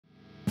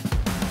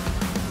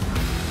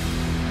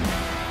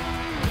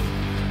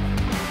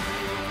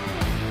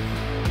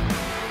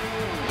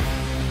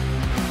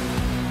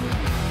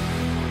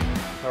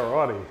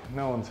Alrighty,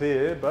 no one's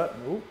here, but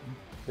ooh,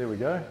 here we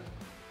go.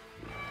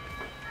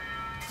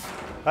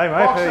 Hey mate,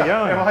 how you going?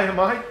 How are you,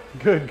 mate?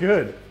 Good,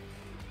 good.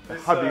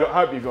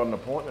 Hope you got an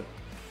appointment.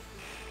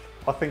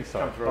 I think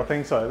so. I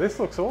think so. This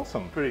looks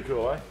awesome. Pretty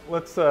cool, eh?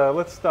 Let's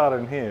start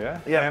in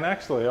here. Yeah. And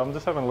actually, I'm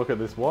just having a look at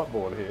this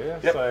whiteboard here.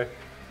 Yep. So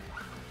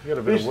you got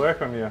a bit of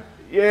work on you.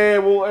 Yeah.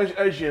 Well,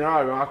 as you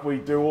know, Mark, we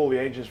do all the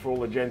engines for all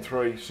the Gen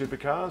 3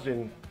 supercars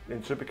in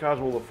supercars,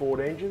 all the Ford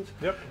engines.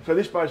 Yep. So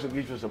this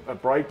basically gives us a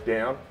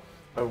breakdown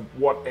of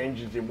what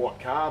engines in what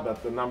car,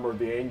 the number of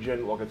the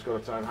engine, like it's got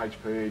its own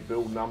HP,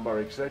 build number,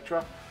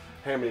 etc.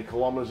 How many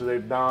kilometres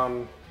they've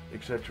done,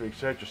 etc.,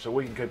 etc. So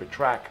we can keep a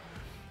track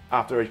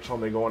after each time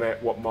they've gone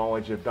out, what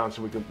mileage they've done,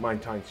 so we can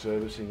maintain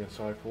servicing and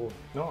so forth.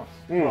 Nice.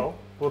 Well,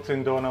 what's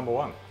in door number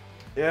one?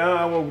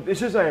 Yeah, well,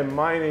 this is our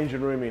main engine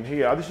room in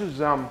here. This is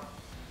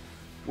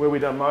where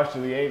we've done most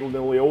of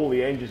nearly all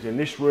the engines in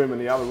this room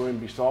and the other room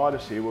beside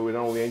us here, where we've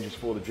done all the engines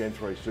for the Gen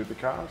 3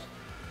 supercars.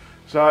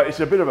 So it's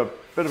a bit of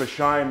a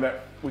shame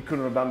that we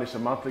couldn't have done this a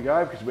month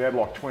ago, because we had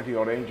like 20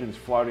 odd engines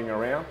floating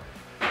around.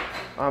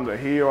 Under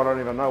here, I don't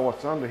even know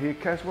what's under here,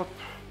 Cass. What?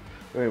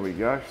 There we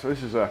go. So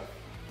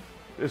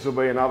this will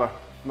be another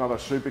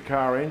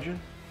supercar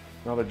engine,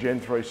 another Gen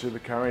 3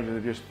 supercar engine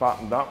that just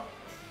buttoned up.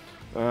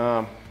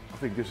 I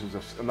think this is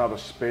another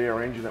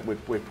spare engine that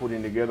we're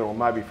putting together, or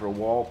maybe for a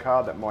wild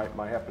card that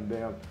may happen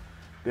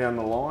down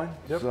the line.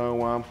 Yep.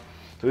 So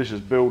this is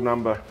build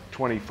number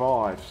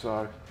 25.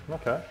 So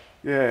okay.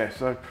 Yeah,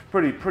 so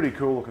pretty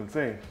cool looking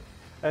thing.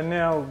 And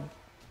now,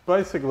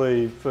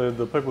 basically, for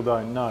the people who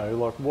don't know,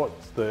 like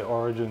what's the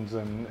origins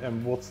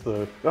and what's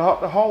the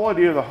whole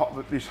idea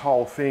of this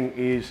whole thing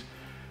is,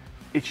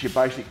 it's your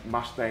basic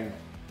Mustang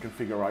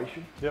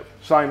configuration. Yep.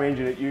 Same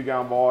engine that you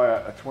go and buy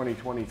a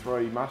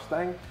 2023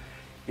 Mustang,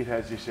 it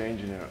has this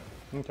engine in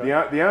it.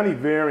 Okay. The only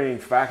varying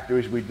factor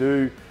is we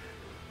do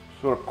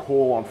sort of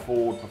call on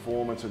Ford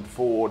Performance and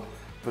Ford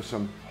for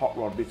some hot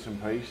rod bits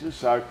and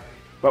pieces.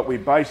 But we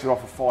base it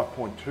off a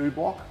 5.2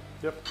 block.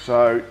 Yep.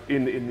 So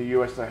in the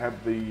US they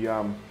have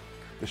the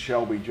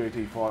Shelby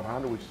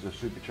GT500, which is a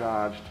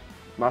supercharged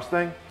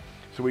Mustang.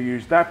 So we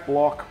use that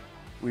block.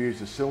 We use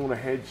the cylinder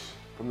heads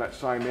from that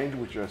same engine,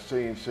 which are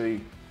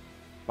CNC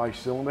base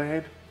cylinder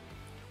head.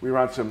 We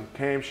run some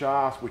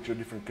camshafts, which are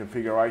different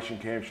configuration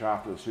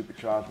camshaft to the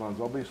supercharged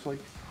ones, obviously.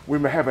 We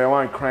have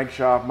our own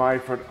crankshaft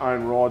made for it,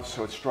 own rods,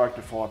 so it's stroke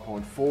to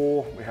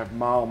 5.4. We have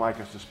Mahle make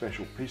us a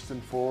special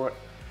piston for it.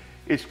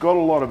 It's got a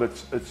lot of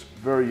its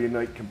very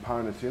unique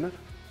components in it,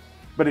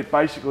 but it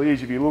basically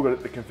is, if you look at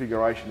it, the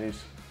configuration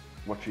is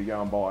what you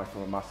go and buy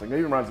from a Mustang. It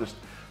even runs this,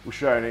 we'll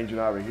show you an engine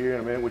over here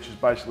in a minute, which is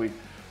basically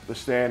the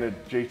standard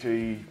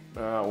GT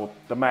or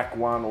the Mach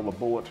 1 or the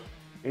Bullet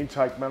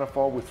intake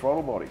manifold with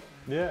throttle body.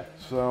 Yeah.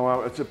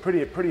 So it's a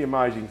pretty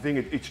amazing thing.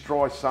 It's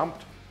dry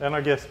sumped. And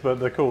I guess, but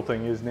the cool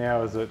thing is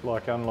now is that,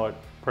 like, unlike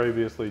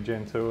previously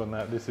Gen 2 and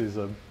that, this is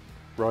a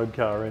road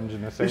car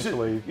engine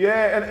essentially.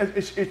 And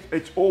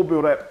it's all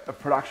built out of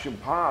production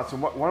parts.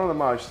 And one of the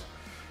most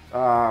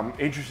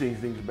interesting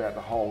things about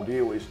the whole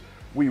deal is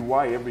we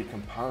weigh every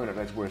component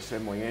as we're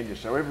assembling engines.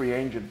 So every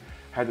engine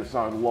has its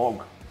own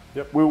log.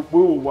 Yep.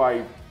 We'll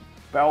weigh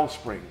valve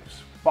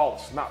springs,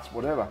 bolts, nuts,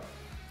 whatever.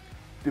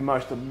 The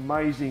most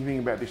amazing thing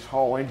about this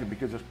whole engine,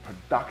 because it's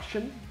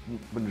production,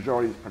 the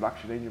majority is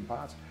production engine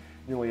parts,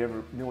 nearly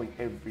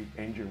every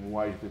engine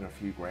weighs within a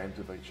few grams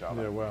of each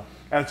other. Yeah, wow.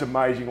 And it's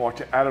amazing, like,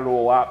 to add it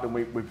all up, and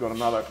we've got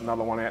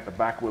another one out the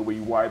back where we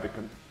weigh the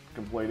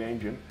complete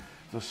engine,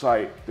 to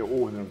say they're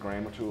all within a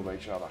gram or two of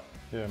each other.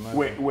 Yeah,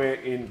 where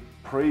in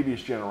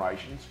previous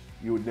generations,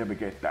 you would never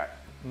get that.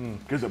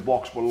 Because the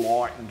blocks were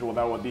lightened, or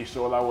they were this,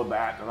 or they were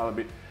that, another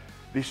bit.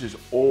 This is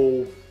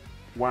all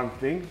one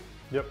thing.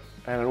 Yep.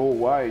 And it all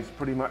weighs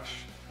pretty much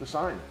the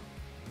same.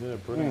 Yeah,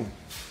 brilliant.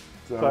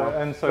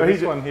 So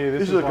this one here,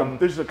 this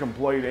is a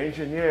complete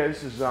engine. Yeah,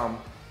 this is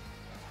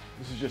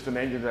just an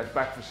engine that's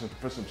back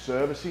for some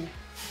servicing.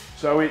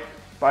 So it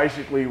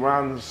basically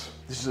runs.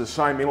 This is the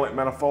same inlet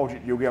manifold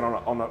you'll get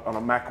on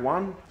a Mach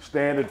 1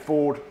 standard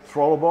Ford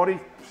throttle body.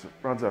 It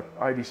runs a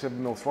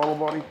 87mm throttle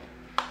body.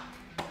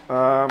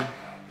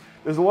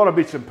 There's a lot of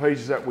bits and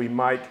pieces that we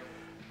make.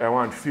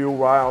 Our own fuel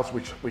rails,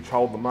 which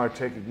hold the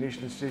Motec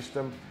ignition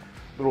system.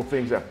 Little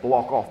things that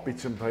block off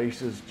bits and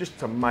pieces just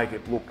to make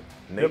it look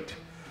neat.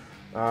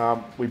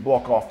 Yep. We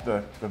block off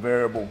the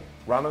variable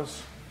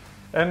runners.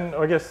 And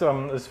I guess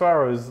as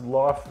far as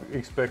life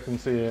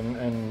expectancy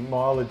and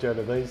mileage out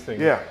of these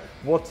things,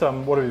 what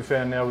have you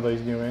found now with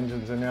these new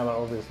engines, and now that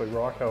obviously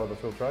Ryco are the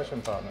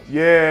filtration partners?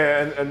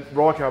 Yeah, and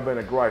Ryco have been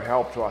a great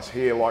help to us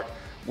here, like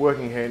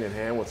working hand in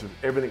hand with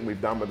everything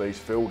we've done with these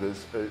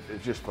filters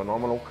is just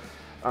phenomenal.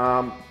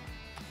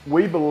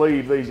 We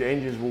believe these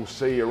engines will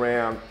see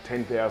around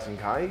 10,000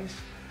 Ks.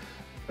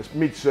 It's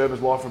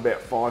mid-service life of about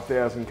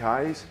 5,000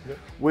 Ks. Yep.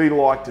 We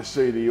like to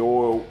see the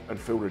oil and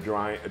filter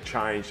drain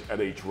change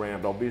at each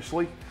round,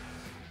 obviously.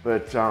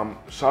 But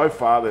so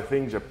far, the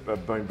things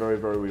have been very,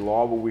 very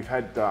reliable. We've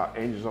had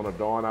engines on a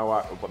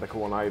dyno, what they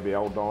call an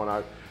AVL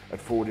dyno, at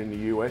Ford in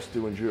the US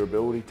doing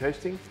durability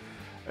testing.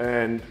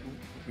 And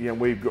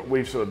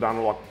we've sort of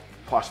done like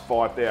plus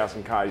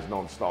 5,000 Ks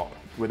non-stop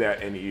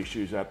without any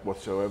issues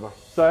whatsoever.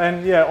 So,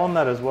 and yeah, on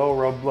that as well,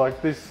 Rob,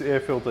 like this air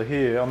filter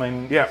here, I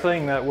mean,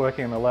 seeing that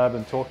working in the lab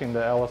and talking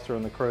to Alistair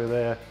and the crew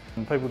there,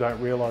 and people don't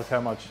realise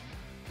how much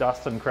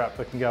dust and crap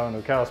that can go into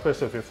a car,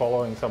 especially if you're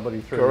following somebody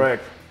through.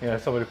 Correct. You know,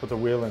 somebody puts a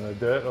wheel in the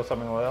dirt or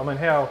something like that. I mean,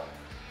 how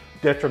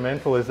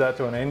detrimental is that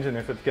to an engine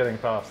if it's getting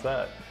past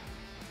that?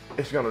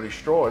 It's going to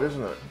destroy it,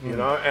 isn't it? You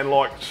know, and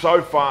like so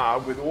far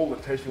with all the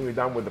testing we've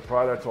done with the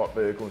prototype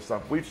vehicle and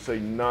stuff, we've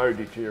seen no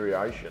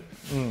deterioration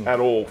at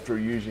all through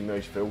using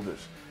these filters.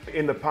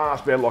 In the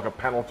past, we had like a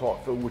panel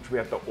type filter which we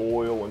had to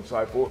oil and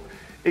so forth.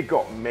 It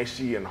got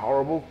messy and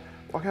horrible.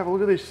 Like, have a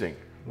look at this thing.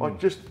 Like,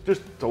 just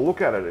to look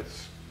at it,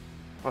 it's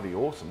bloody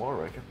awesome, I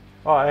reckon.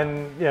 Oh,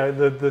 and you know,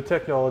 the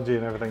technology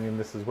and everything in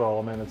this as well.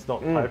 I mean, it's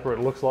not paper;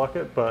 it looks like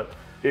it, but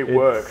it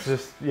works.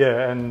 Just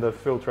and the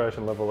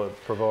filtration level it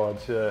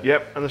provides. Yeah.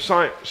 Yep, and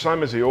the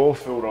same as the oil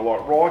filter.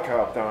 Like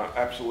Rycar have done an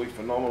absolutely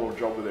phenomenal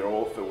job with their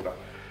oil filter.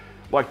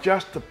 Like,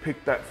 just to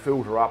pick that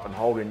filter up and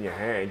hold it in your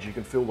hands, you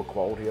can feel the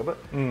quality of it.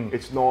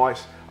 It's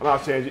nice. I know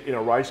it sounds in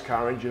a race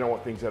car engine, you don't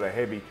want things that are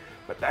heavy,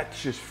 but that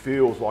just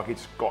feels like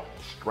it's got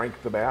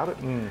strength about it.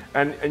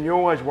 And you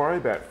always worry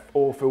about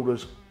oil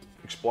filters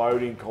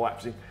exploding,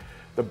 collapsing.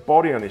 The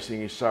body on this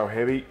thing is so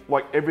heavy,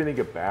 like everything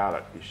about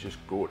it is just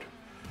good.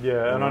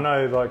 Yeah, and I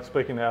know, like,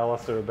 speaking to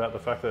Alistair about the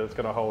fact that it's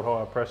going to hold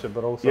higher pressure,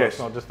 but also it's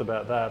not just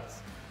about that, it's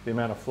the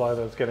amount of flow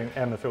that it's getting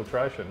and the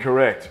filtration.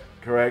 Correct.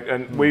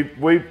 And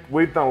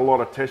we've done a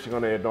lot of testing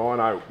on our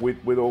dyno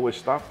with all this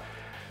stuff,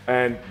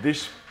 and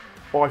this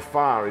by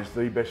far is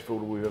the best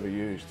filter we've ever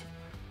used.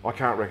 I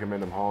can't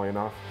recommend them highly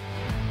enough.